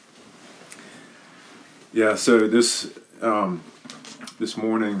Yeah, so this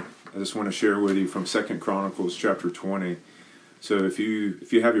morning I just want to share with you from Second Chronicles chapter 20. So if you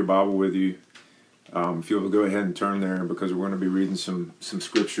have your Bible with you, if you'll go ahead and turn there, because we're going to be reading some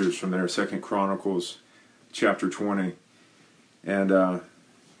scriptures from there. Second Chronicles chapter 20, and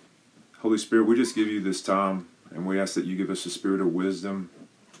Holy Spirit, we just give you this time, and we ask that you give us a spirit of wisdom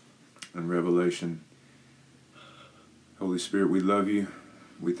and revelation. Holy Spirit, we love you.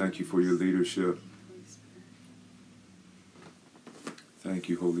 We thank you for your leadership. Thank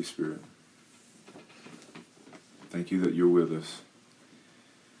you, Holy Spirit. Thank you that you're with us.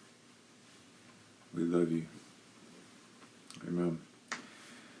 We love you. Amen.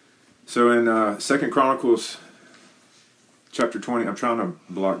 So in 2 Chronicles chapter 20, I'm trying to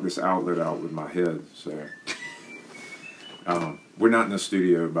block this outlet out with my head. So we're not in the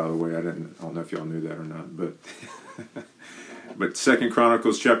studio, by the way. I don't know if y'all knew that or not, but 2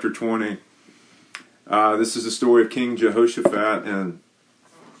 Chronicles chapter 20. This is the story of King Jehoshaphat, and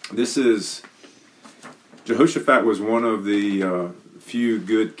Jehoshaphat was one of the few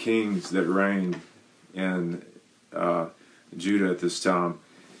good kings that reigned in Judah at this time.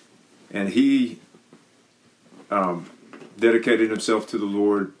 And he dedicated himself to the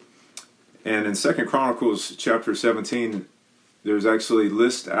Lord. And in 2 Chronicles chapter 17, there's actually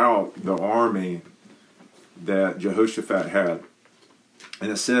list out the army that Jehoshaphat had.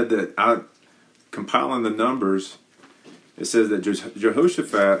 And it said that, compiling the numbers, it says that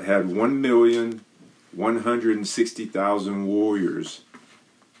Jehoshaphat had 1,160,000 warriors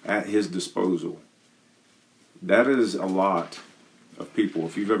at his disposal. That is a lot of people.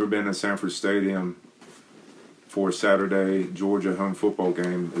 If you've ever been in Sanford Stadium for a Saturday Georgia home football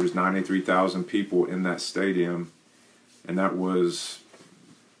game, there's 93,000 people in that stadium, and that was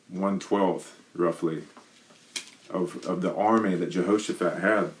 1/12 roughly of the army that Jehoshaphat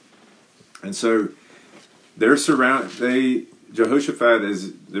had. And so they're surrounded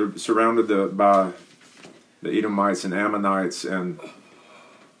by the Edomites and Ammonites, and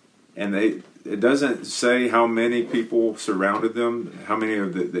it doesn't say how many people surrounded them, how many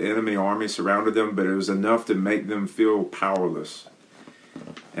of the enemy army surrounded them, but it was enough to make them feel powerless.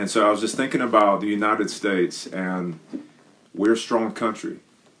 And so I was just thinking about the United States, and we're a strong country.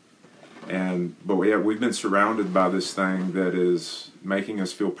 But we've been surrounded by this thing that is making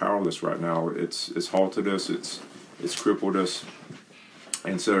us feel powerless right now. It's halted us. It's crippled us.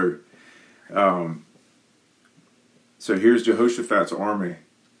 And so here's Jehoshaphat's army,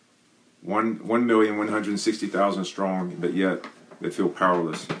 1,160,000 strong, but yet they feel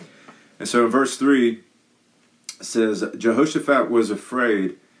powerless. And so in verse 3 it says, Jehoshaphat was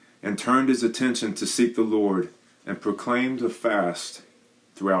afraid and turned his attention to seek the Lord and proclaimed a fast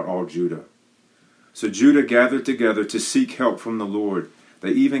throughout all Judah. So Judah gathered together to seek help from the Lord.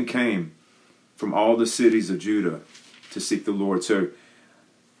 They even came from all the cities of Judah to seek the Lord. So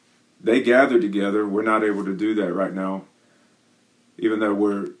they gathered together. We're not able to do that right now. Even though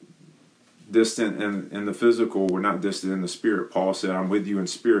we're distant in the physical, we're not distant in the spirit. Paul said, I'm with you in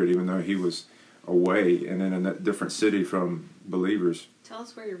spirit, even though he was away and in a different city from believers. Tell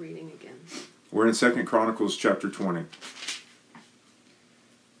us where you're reading again. We're in 2 Chronicles chapter 20.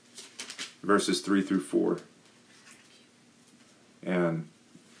 Verses 3 through 4. And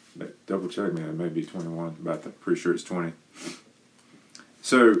double check me, it may be 21, but I'm pretty sure it's 20.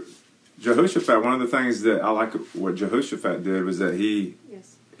 So Jehoshaphat, one of the things that I like what Jehoshaphat did was that he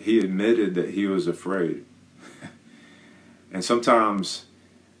admitted that he was afraid. And sometimes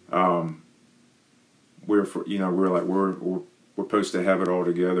we're supposed to have it all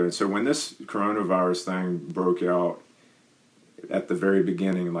together. And so when this coronavirus thing broke out at the very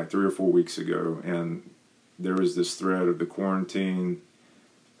beginning, like 3 or 4 weeks ago, and there was this threat of the quarantine,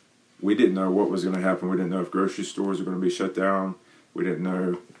 we didn't know what was going to happen. We didn't know if grocery stores were going to be shut down. We didn't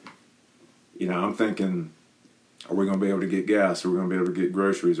know, I'm thinking, are we going to be able to get gas? Are we going to be able to get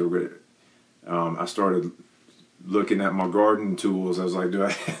groceries? I started looking at my garden tools. I was like, do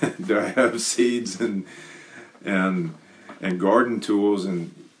I have seeds and garden tools,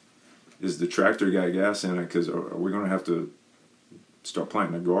 and is the tractor got gas in it? Because are we going to have to start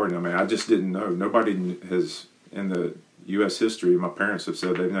planting a garden? I mean, I just didn't know. Nobody has, in the U.S. history, my parents have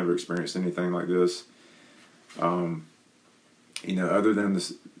said they've never experienced anything like this. Other than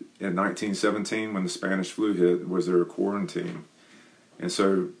this, in 1917, when the Spanish flu hit, was there a quarantine. And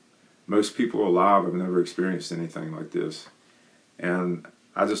so most people alive have never experienced anything like this. And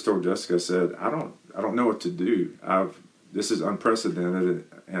I just told Jessica, I said, I don't know what to do. This is unprecedented,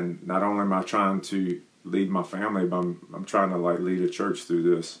 and not only am I trying to lead my family, but I'm trying to lead a church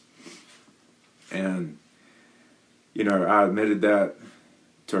through this. And I admitted that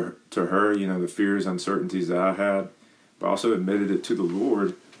to her, the fears, uncertainties that I had, but also admitted it to the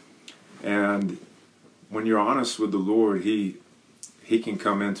Lord. And when you're honest with the Lord, He can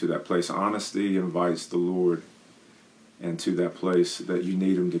come into that place. Honesty invites the Lord into that place that you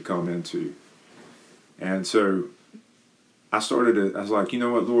need Him to come into. And so I was like, you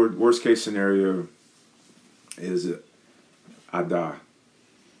know what, Lord, worst case scenario is that I die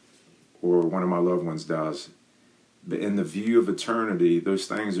or one of my loved ones dies. But in the view of eternity, those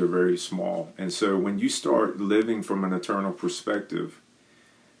things are very small. And so when you start living from an eternal perspective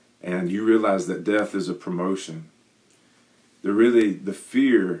and you realize that death is a promotion, the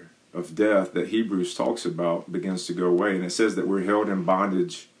fear of death that Hebrews talks about begins to go away. And it says that we're held in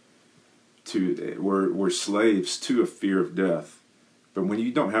bondage we're slaves to a fear of death. But when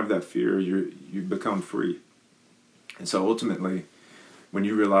you don't have that fear, you become free. And so ultimately, when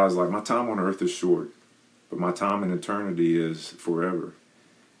you realize, like, my time on earth is short, but my time in eternity is forever.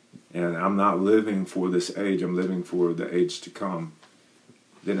 And I'm not living for this age, I'm living for the age to come.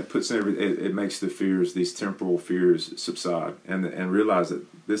 Then it puts it makes the fears, these temporal fears, subside, and realize that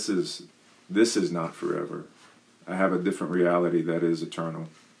this is not forever. I have a different reality that is eternal.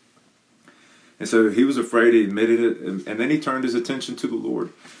 And so he was afraid, he admitted it, and then he turned his attention to the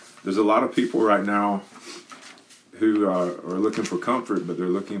Lord. There's a lot of people right now who are looking for comfort, but they're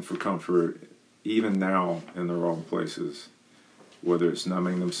looking for comfort even now in the wrong places, whether it's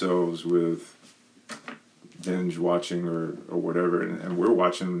numbing themselves with binge watching or whatever. And we're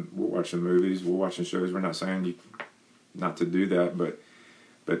watching movies, we're watching shows. We're not saying you not to do that,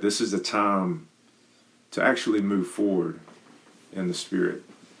 but this is the time to actually move forward in the Spirit.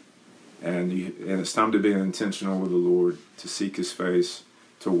 And it's time to be intentional with the Lord, to seek His face,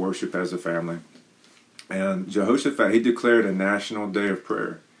 to worship as a family. And Jehoshaphat, he declared a national day of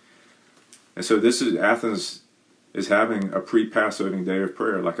prayer. And so Athens is having a pre-Passover day of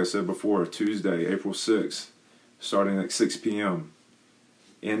prayer, like I said before, Tuesday, April 6th, starting at 6 p.m.,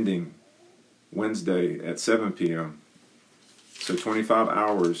 ending Wednesday at 7 p.m. So 25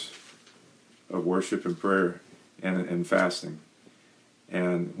 hours of worship and prayer and fasting.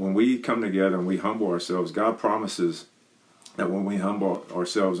 And when we come together and we humble ourselves, God promises that when we humble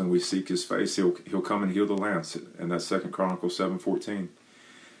ourselves and we seek His face, He'll come and heal the land. And that's 2 Chronicles 7:14.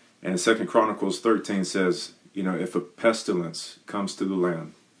 And 2 Chronicles 13 says, if a pestilence comes to the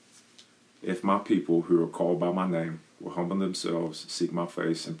land, if my people who are called by my name will humble themselves, seek my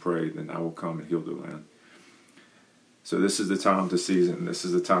face, and pray, then I will come and heal the land. So this is the time to seize it, and this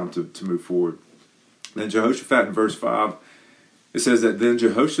is the time to move forward. Then Jehoshaphat in verse 5, it says that then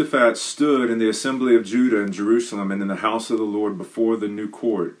Jehoshaphat stood in the assembly of Judah in Jerusalem and in the house of the Lord before the new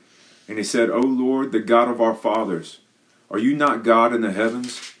court. And he said, O Lord, the God of our fathers, are you not God in the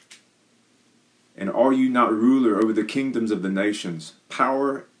heavens? And are you not ruler over the kingdoms of the nations?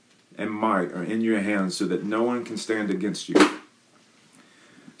 Power and might are in your hands so that no one can stand against you.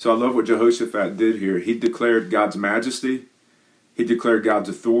 So I love what Jehoshaphat did here. He declared God's majesty, he declared God's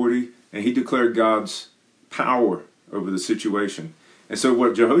authority, and he declared God's power over the situation. And so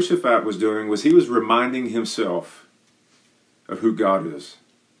what Jehoshaphat was doing was he was reminding himself of who God is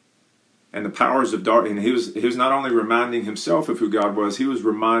and the powers of darkness. And he was not only reminding himself of who God was, he was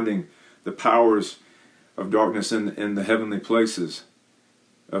reminding the powers of darkness in the heavenly places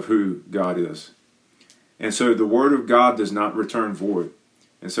of who God is. And so the word of God does not return void.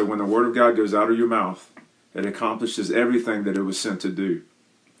 And so when the word of God goes out of your mouth, it accomplishes everything that it was sent to do.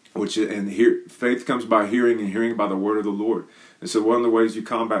 Faith comes by hearing, and hearing by the word of the Lord. And so one of the ways you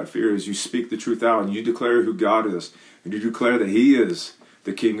combat fear is you speak the truth out, and you declare who God is, and you declare that He is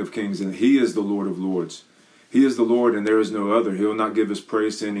the King of Kings, and He is the Lord of Lords. He is the Lord, and there is no other. He will not give His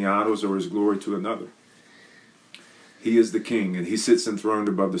praise to any idols or His glory to another. He is the King, and He sits enthroned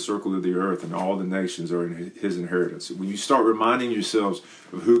above the circle of the earth, and all the nations are in His inheritance. When you start reminding yourselves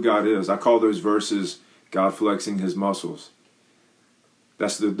of who God is, I call those verses God flexing His muscles.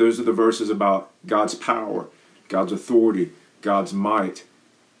 Those are the verses about God's power, God's authority, God's might.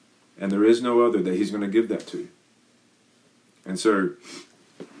 And there is no other that He's going to give that to. And so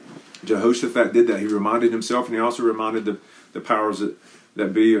Jehoshaphat did that. He reminded himself, and he also reminded the powers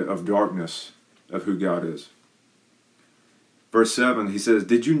that be of darkness of who God is. Verse 7, he says,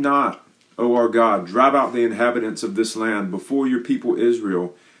 Did you not, O our God, drive out the inhabitants of this land before your people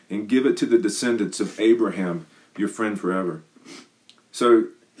Israel and give it to the descendants of Abraham, your friend forever? So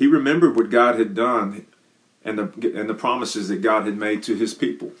he remembered what God had done and the promises that God had made to His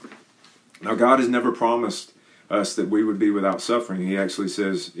people. Now, God has never promised us that we would be without suffering. He actually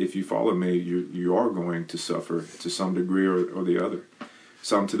says, if you follow me, you are going to suffer to some degree or the other.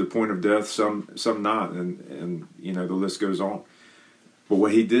 Some to the point of death, some not, and the list goes on. But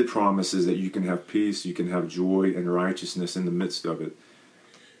what he did promise is that you can have peace, you can have joy and righteousness in the midst of it.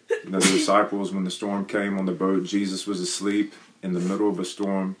 The disciples, when the storm came on the boat, Jesus was asleep in the middle of a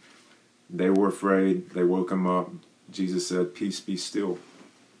storm. They were afraid. They woke him up. Jesus said, "Peace, be still."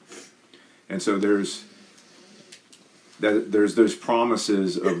 And so there's those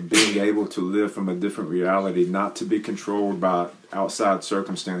promises of being able to live from a different reality, not to be controlled by outside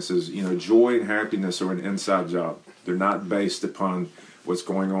circumstances. Joy and happiness are an inside job. They're not based upon what's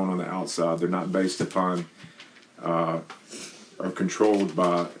going on the outside. They're not based upon or controlled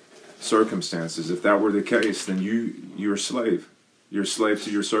by circumstances. If that were the case, then you're a slave. You're a slave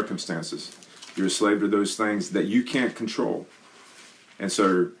to your circumstances. You're a slave to those things that you can't control. And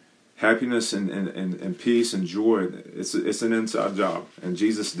so happiness and peace and joy, it's an inside job. And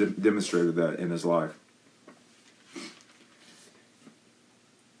Jesus demonstrated that in his life.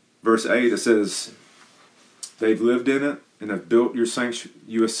 Verse 8, it says, "They've lived in it and have built you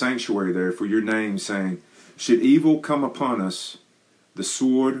a sanctuary there for your name, saying, should evil come upon us, the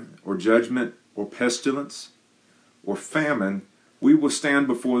sword or judgment or pestilence or famine, we will stand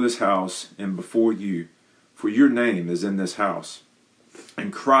before this house and before you, for your name is in this house,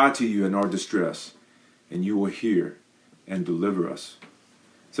 and cry to you in our distress, and you will hear and deliver us."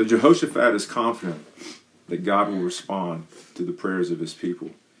 So Jehoshaphat is confident that God will respond to the prayers of his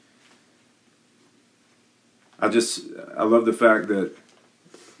people. I love the fact that,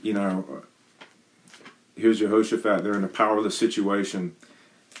 here's Jehoshaphat. They're in a powerless situation.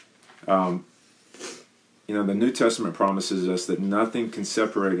 The New Testament promises us that nothing can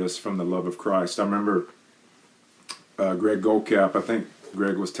separate us from the love of Christ. I remember Greg Goldcap, I think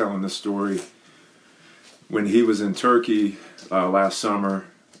Greg was telling this story when he was in Turkey last summer,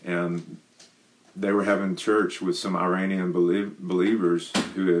 and they were having church with some Iranian believers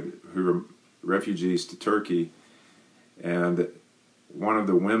who were refugees to Turkey, and one of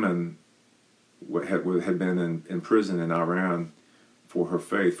the women had been in prison in Iran for her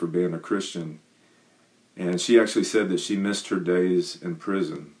faith, for being a Christian. And she actually said that she missed her days in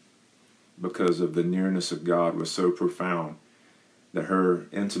prison because of the nearness of God was so profound, that her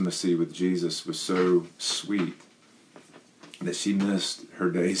intimacy with Jesus was so sweet that she missed her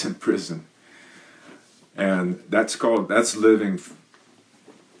days in prison. And that's living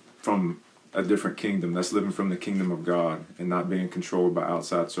from a different kingdom. That's living from the kingdom of God and not being controlled by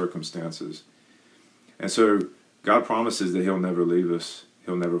outside circumstances. And so God promises that he'll never leave us.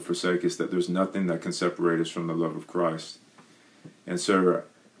 He'll never forsake us, that there's nothing that can separate us from the love of Christ. And so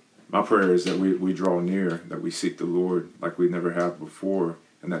my prayer is that we draw near, that we seek the Lord like we never have before,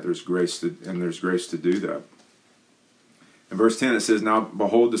 and that there's grace to do that. In verse 10 it says, "Now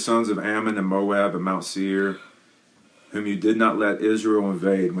behold, the sons of Ammon and Moab and Mount Seir, whom you did not let Israel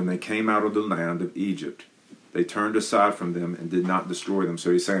invade when they came out of the land of Egypt, they turned aside from them and did not destroy them."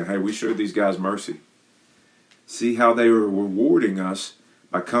 So he's saying, hey, we showed these guys mercy. "See how they were rewarding us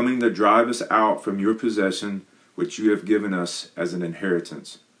by coming to drive us out from your possession, which you have given us as an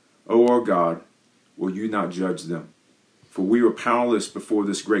inheritance. O our God, will you not judge them? For we were powerless before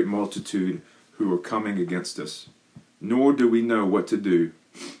this great multitude who are coming against us. Nor do we know what to do,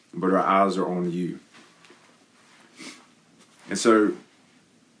 but our eyes are on you." And so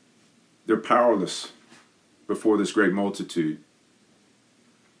they're powerless before this great multitude.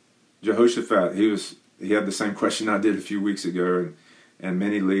 Jehoshaphat, he had the same question I did a few weeks ago, and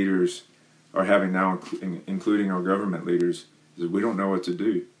many leaders are having now, including our government leaders, is we don't know what to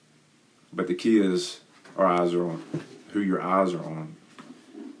do. But the key is our eyes are on who your eyes are on.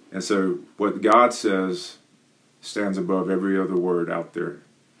 And so what God says stands above every other word out there.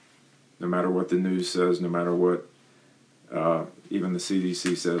 No matter what the news says, no matter what even the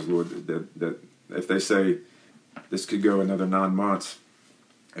CDC says, Lord, that if they say this could go another 9 months,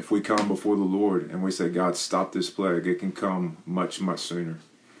 if we come before the Lord and we say, God, stop this plague, it can come much, much sooner.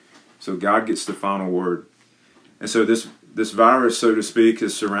 So God gets the final word. And so this virus, so to speak,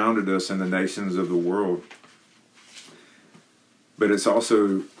 has surrounded us in the nations of the world. But it's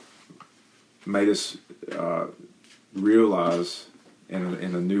also made us realize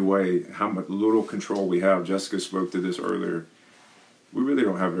in a new way how much little control we have. Jessica spoke to this earlier. We really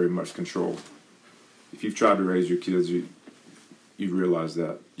don't have very much control. If you've tried to raise your kids, you realize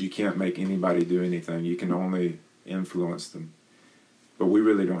that. You can't make anybody do anything. You can only influence them. But we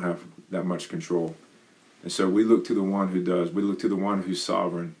really don't have that much control. And so we look to the one who does. We look to the one who's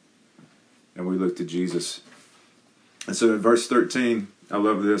sovereign. And we look to Jesus. And so in verse 13, I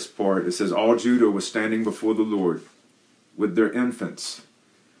love this part. It says, "All Judah was standing before the Lord with their infants,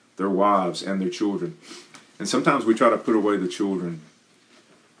 their wives, and their children." And sometimes we try to put away the children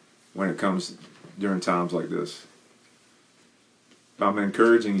when it comes during times like this. I'm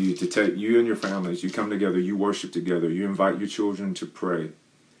encouraging you to take you and your families, you come together, you worship together, you invite your children to pray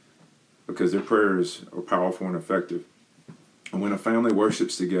because their prayers are powerful and effective. And when a family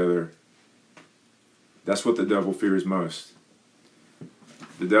worships together, that's what the devil fears most.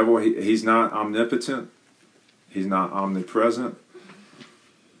 The devil, he's not omnipotent. He's not omnipresent.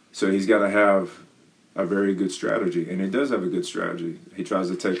 So he's got to have a very good strategy. And he does have a good strategy. He tries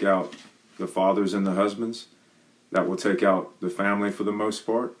to take out the fathers and the husbands. That will take out the family for the most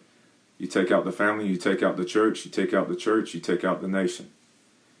part. You take out the family, you take out the church, you take out the church, you take out the nation.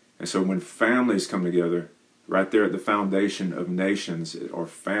 And so when families come together, right there at the foundation of nations are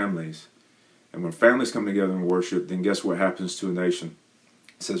families. And when families come together and worship, then guess what happens to a nation?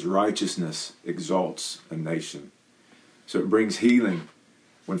 It says righteousness exalts a nation. So it brings healing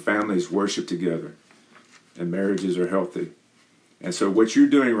when families worship together and marriages are healthy. And so what you're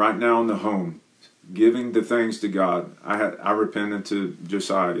doing right now in the home, giving the things to God. I repented to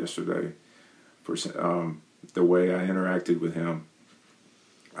Josiah yesterday for the way I interacted with him.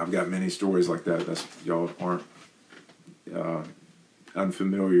 I've got many stories like that. Y'all aren't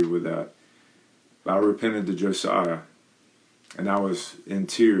unfamiliar with that. But I repented to Josiah, and I was in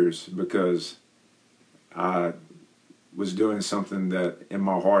tears because I was doing something that in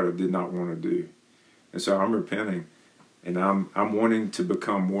my heart I did not want to do. And so I'm repenting. And I'm wanting to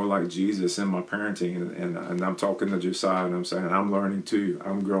become more like Jesus in my parenting. And I'm talking to Josiah and I'm saying, I'm learning too.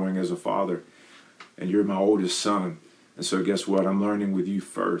 I'm growing as a father. And you're my oldest son. And so guess what? I'm learning with you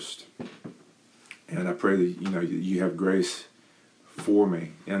first. And I pray that you have grace for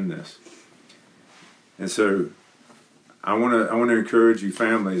me in this. And so I want to encourage you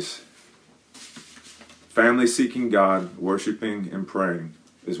families. Family seeking God, worshiping and praying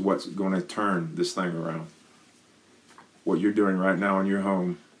is what's going to turn this thing around. What you're doing right now in your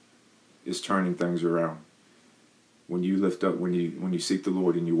home is turning things around. When you lift up, when you seek the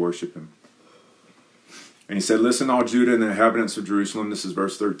Lord and you worship Him. And He said, "Listen, all Judah and the inhabitants of Jerusalem." This is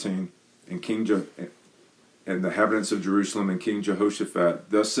verse 13. And the inhabitants of Jerusalem and King Jehoshaphat.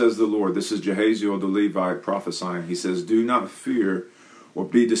 "Thus says the Lord." This is Jehaziel the Levite prophesying. He says, "Do not fear or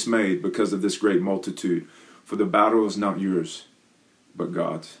be dismayed because of this great multitude, for the battle is not yours, but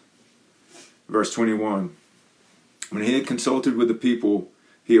God's." Verse 21. When he had consulted with the people,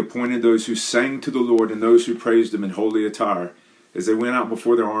 he appointed those who sang to the Lord and those who praised Him in holy attire, as they went out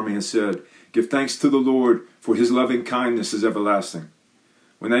before their army and said, "Give thanks to the Lord, for His loving kindness is everlasting."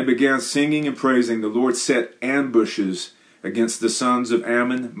 When they began singing and praising, the Lord set ambushes against the sons of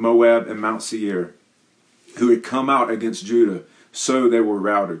Ammon, Moab, and Mount Seir, who had come out against Judah, so they were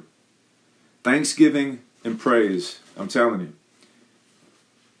routed. Thanksgiving and praise, I'm telling you.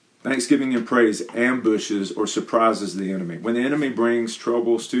 Thanksgiving and praise ambushes or surprises the enemy. When the enemy brings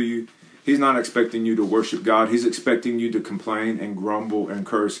troubles to you, he's not expecting you to worship God. He's expecting you to complain and grumble and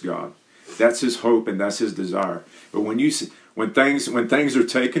curse God. That's his hope and that's his desire. But when things are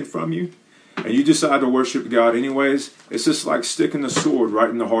taken from you and you decide to worship God anyways, it's just like sticking the sword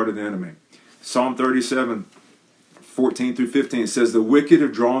right in the heart of the enemy. Psalm 37, 14 through 15 says, "The wicked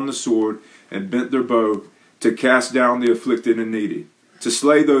have drawn the sword and bent their bow to cast down the afflicted and needy, to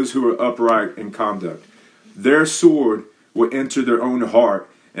slay those who are upright in conduct. Their sword will enter their own heart,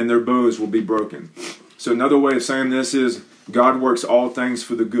 and their bows will be broken." So another way of saying this is, God works all things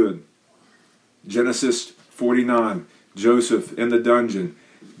for the good. Genesis 49, Joseph in the dungeon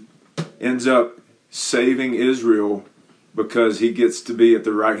ends up saving Israel because he gets to be at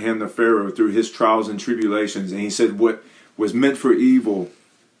the right hand of Pharaoh through his trials and tribulations. And he said what was meant for evil,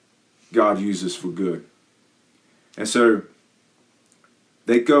 God uses for good. And so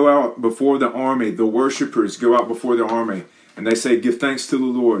they go out before the army, the worshipers go out before the army, and they say, "Give thanks to the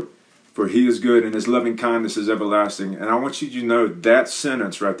Lord, for He is good, and His loving kindness is everlasting." And I want you to know that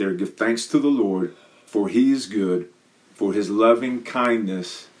sentence right there, "Give thanks to the Lord, for He is good, for His loving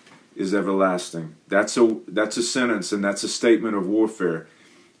kindness is everlasting." That's a sentence, and that's a statement of warfare.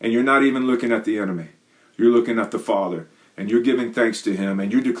 And you're not even looking at the enemy. You're looking at the Father, and you're giving thanks to Him,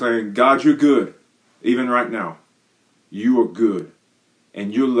 and you're declaring, "God, you're good, even right now. You are good.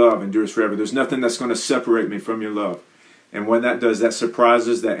 And your love endures forever. There's nothing that's going to separate me from your love." And when that does, that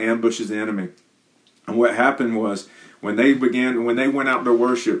surprises, that ambushes the enemy. And what happened was, when they went out to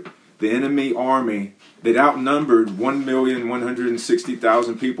worship, the enemy army that outnumbered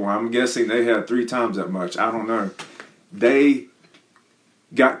 1,160,000 people, I'm guessing they had 3 times that much, I don't know. They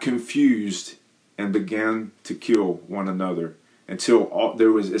got confused and began to kill one another until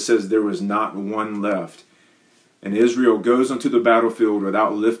it says there was not one left. And Israel goes onto the battlefield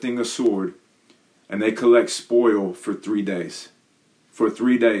without lifting a sword, and they collect spoil for 3 days. For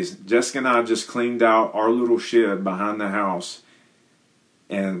 3 days. Jessica and I just cleaned out our little shed behind the house,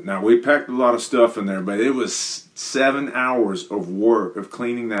 And now we packed a lot of stuff in there, but it was 7 hours of work of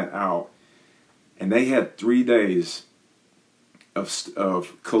cleaning that out. And they had 3 days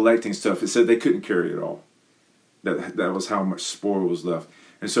of collecting stuff. It said they couldn't carry it all. That was how much spoil was left.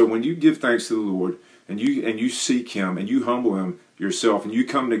 And so when you give thanks to the Lord, and you seek Him, and you humble Him yourself, and you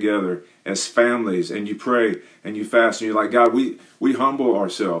come together as families, and you pray, and you fast, and you're like, God, we humble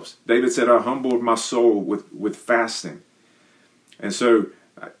ourselves. David said, I humbled my soul with fasting. And so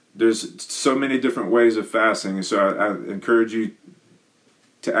there's so many different ways of fasting, and so I encourage you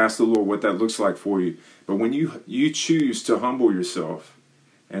to ask the Lord what that looks like for you. But when you choose to humble yourself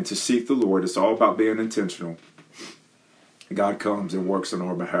and to seek the Lord, it's all about being intentional. God comes and works on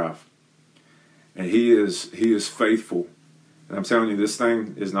our behalf. And He is faithful. And I'm telling you, this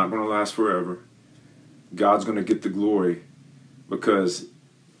thing is not going to last forever. God's going to get the glory, because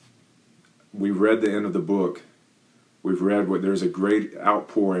we read the end of the book. We've read where there's a great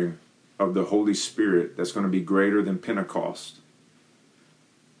outpouring of the Holy Spirit that's going to be greater than Pentecost.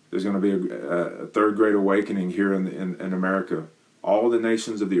 There's going to be a third great awakening here in America. All the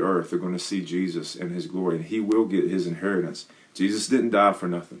nations of the earth are going to see Jesus and His glory, and He will get His inheritance. Jesus didn't die for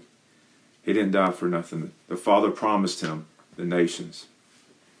nothing. He didn't die for nothing. The Father promised Him the nations.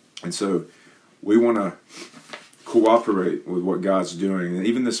 And so we want to cooperate with what God's doing. And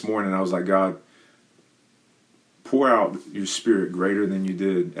even this morning, I was like, God, pour out your Spirit greater than you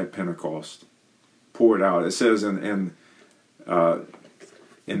did at Pentecost. Pour it out. It says in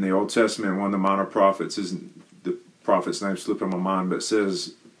the Old Testament, one of the minor prophets, the prophet's name slipped on my mind, but it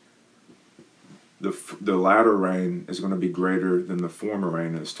says the latter rain is going to be greater than the former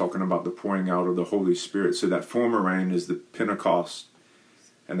rain. It's talking about the pouring out of the Holy Spirit. So that former rain is the Pentecost,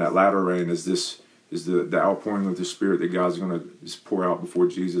 and that latter rain is the outpouring of the Spirit that God's going to just pour out before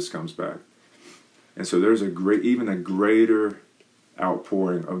Jesus comes back. And so there's even a greater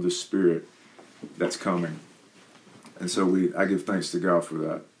outpouring of the Spirit that's coming. And so I give thanks to God for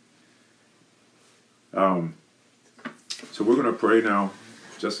that. So we're going to pray now.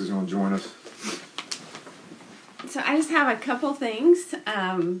 Jessica's going to join us. So I just have a couple things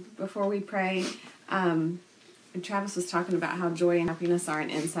before we pray. And Travis was talking about how joy and happiness are an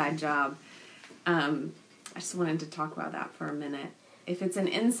inside job. I just wanted to talk about that for a minute. If it's an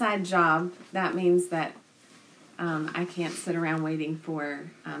inside job, that means that I can't sit around waiting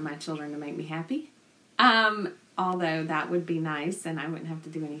for my children to make me happy. Although that would be nice and I wouldn't have to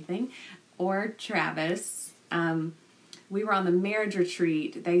do anything. Or Travis, we were on the marriage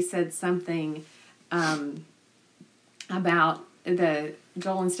retreat. They said something about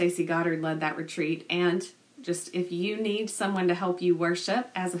Joel and Stacy Goddard led that retreat. And just if you need someone to help you worship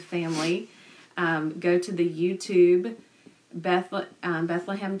as a family, go to the YouTube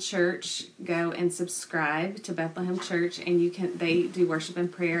Bethlehem Church. Go and subscribe to Bethlehem Church, and they do worship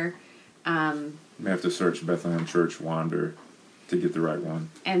and prayer. You may have to search Bethlehem Church Wander to get the right one.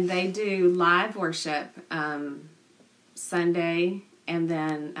 And they do live worship Sunday and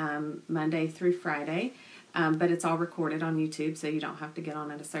then Monday through Friday. But it's all recorded on YouTube, so you don't have to get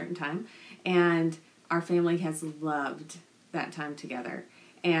on at a certain time. And our family has loved that time together.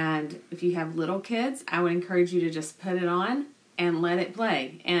 And if you have little kids, I would encourage you to just put it on and let it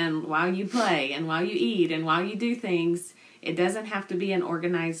play. And while you play and while you eat and while you do things, it doesn't have to be an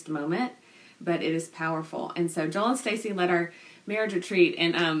organized moment, but it is powerful. And so Joel and Stacy led our marriage retreat,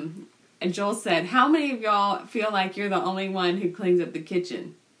 and Joel said, how many of y'all feel like you're the only one who cleans up the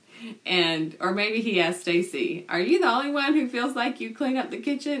kitchen? Or maybe he asked Stacy, are you the only one who feels like you clean up the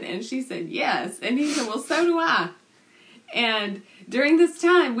kitchen? And she said, yes. And he said, well, so do I. And during this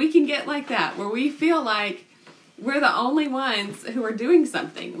time, we can get like that, where we feel like we're the only ones who are doing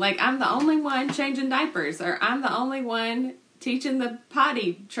something. Like, I'm the only one changing diapers, or I'm the only one teaching the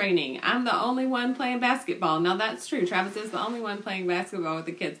potty training. I'm the only one playing basketball. Now, that's true. Travis is the only one playing basketball with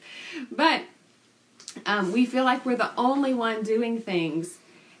the kids. But we feel like we're the only one doing things.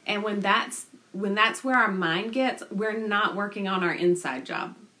 And when that's where our mind gets, we're not working on our inside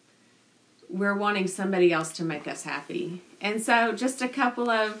job. We're wanting somebody else to make us happy. And so just a couple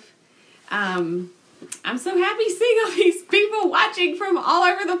of, I'm so happy seeing all these people watching from all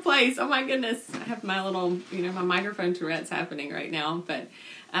over the place. Oh my goodness. I have my little, my microphone Tourette's happening right now. But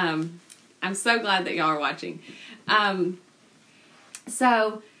I'm so glad that y'all are watching.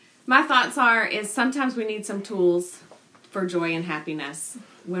 So my thoughts is sometimes we need some tools for joy and happiness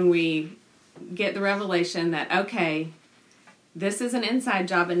when we get the revelation that, okay, this is an inside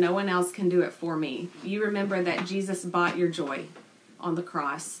job and no one else can do it for me. You remember that Jesus bought your joy on the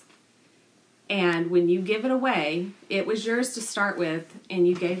cross. And when you give it away, it was yours to start with and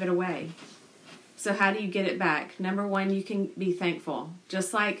you gave it away. So how do you get it back? Number one, you can be thankful.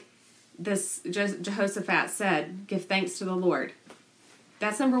 Just like this Jehoshaphat said, give thanks to the Lord.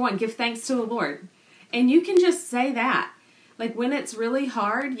 That's number one, give thanks to the Lord. And you can just say that. Like when it's really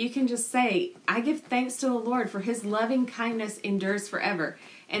hard, you can just say, I give thanks to the Lord for his loving kindness endures forever.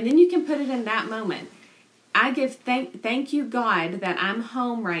 And then you can put it in that moment. I give thank you, God, that I'm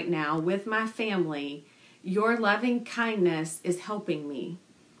home right now with my family. Your loving kindness is helping me.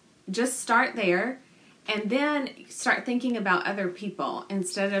 Just start there and then start thinking about other people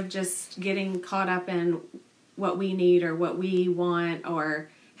instead of just getting caught up in what we need or what we want or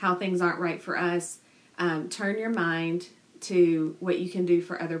how things aren't right for us. Turn your mind to what you can do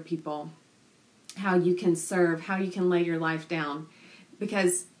for other people, how you can serve, how you can lay your life down.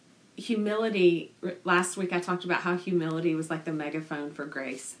 Because humility, last week I talked about how humility was like the megaphone for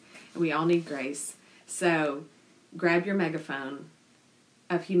grace. We all need grace. So grab your megaphone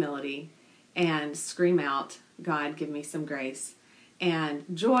of humility and scream out, God, give me some grace. And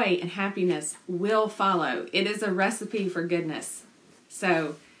joy and happiness will follow. It is a recipe for goodness.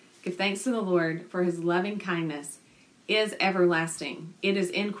 So give thanks to the Lord for his loving kindness is everlasting. It is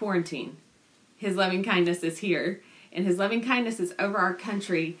in quarantine. His loving kindness is here. And his loving kindness is over our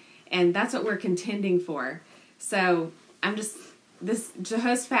country. And that's what we're contending for. So this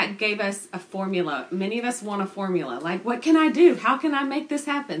Jehoshaphat gave us a formula. Many of us want a formula. Like, what can I do? How can I make this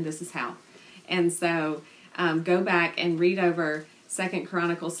happen? This is how. And so go back and read over 2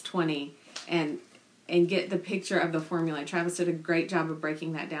 Chronicles 20 and get the picture of the formula. Travis did a great job of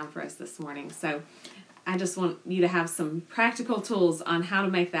breaking that down for us this morning. So I just want you to have some practical tools on how to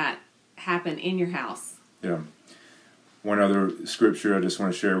make that happen in your house. Yeah. One other scripture I just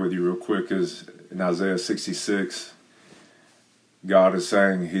want to share with you real quick is in Isaiah 66. God is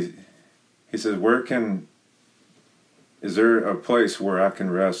saying, he says, is there a place where I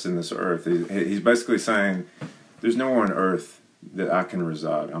can rest in this earth? He's basically saying, there's nowhere on earth that I can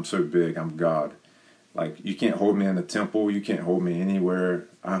reside. I'm so big, I'm God. Like, you can't hold me in the temple, you can't hold me anywhere.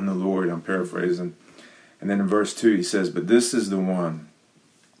 I'm the Lord, I'm paraphrasing. And then in verse 2 he says, but this is the one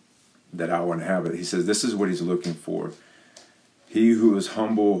that I will inhabit. He says, this is what he's looking for. He who is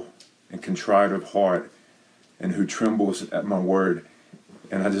humble and contrite of heart and who trembles at my word.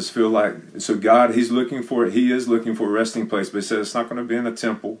 And I just feel like, so God, he is looking for a resting place, but he says it's not going to be in a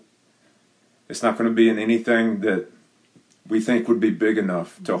temple. It's not going to be in anything that we think would be big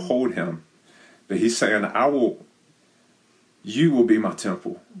enough to hold him. But he's saying, you will be my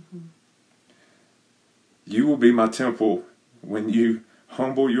temple. Mm-hmm. You will be my temple when you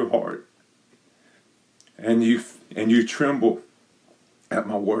humble your heart and you tremble at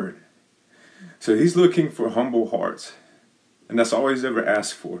my word. So he's looking for humble hearts. And that's all he's ever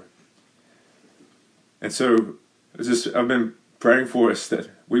asked for. And so I've been praying for us that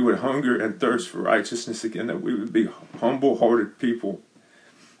we would hunger and thirst for righteousness again, that we would be humble-hearted people,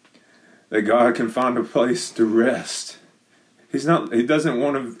 that God can find a place to rest. He doesn't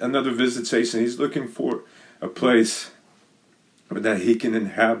want another visitation. He's looking for a place that he can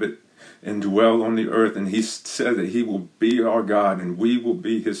inhabit and dwell on the earth. And he said that he will be our God and we will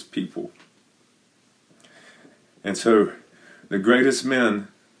be his people. And so the greatest men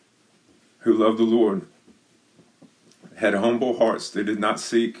who loved the Lord had humble hearts. They did not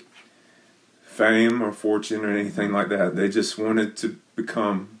seek fame or fortune or anything like that. They just wanted to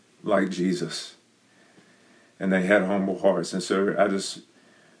become like Jesus. And they had humble hearts. And so I just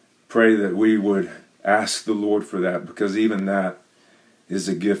pray that we would ask the Lord for that, because even that is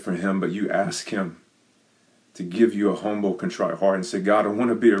a gift from him. But you ask him to give you a humble, contrite heart and say, God, I want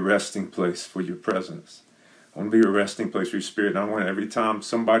to be a resting place for your presence. I want to be a resting place for your spirit. And I want every time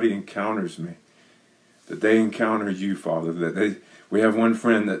somebody encounters me, that they encounter you, Father. We have one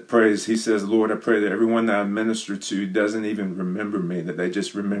friend that prays. He says, Lord, I pray that everyone that I minister to doesn't even remember me, that they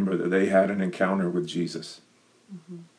just remember that they had an encounter with Jesus. Mm-hmm.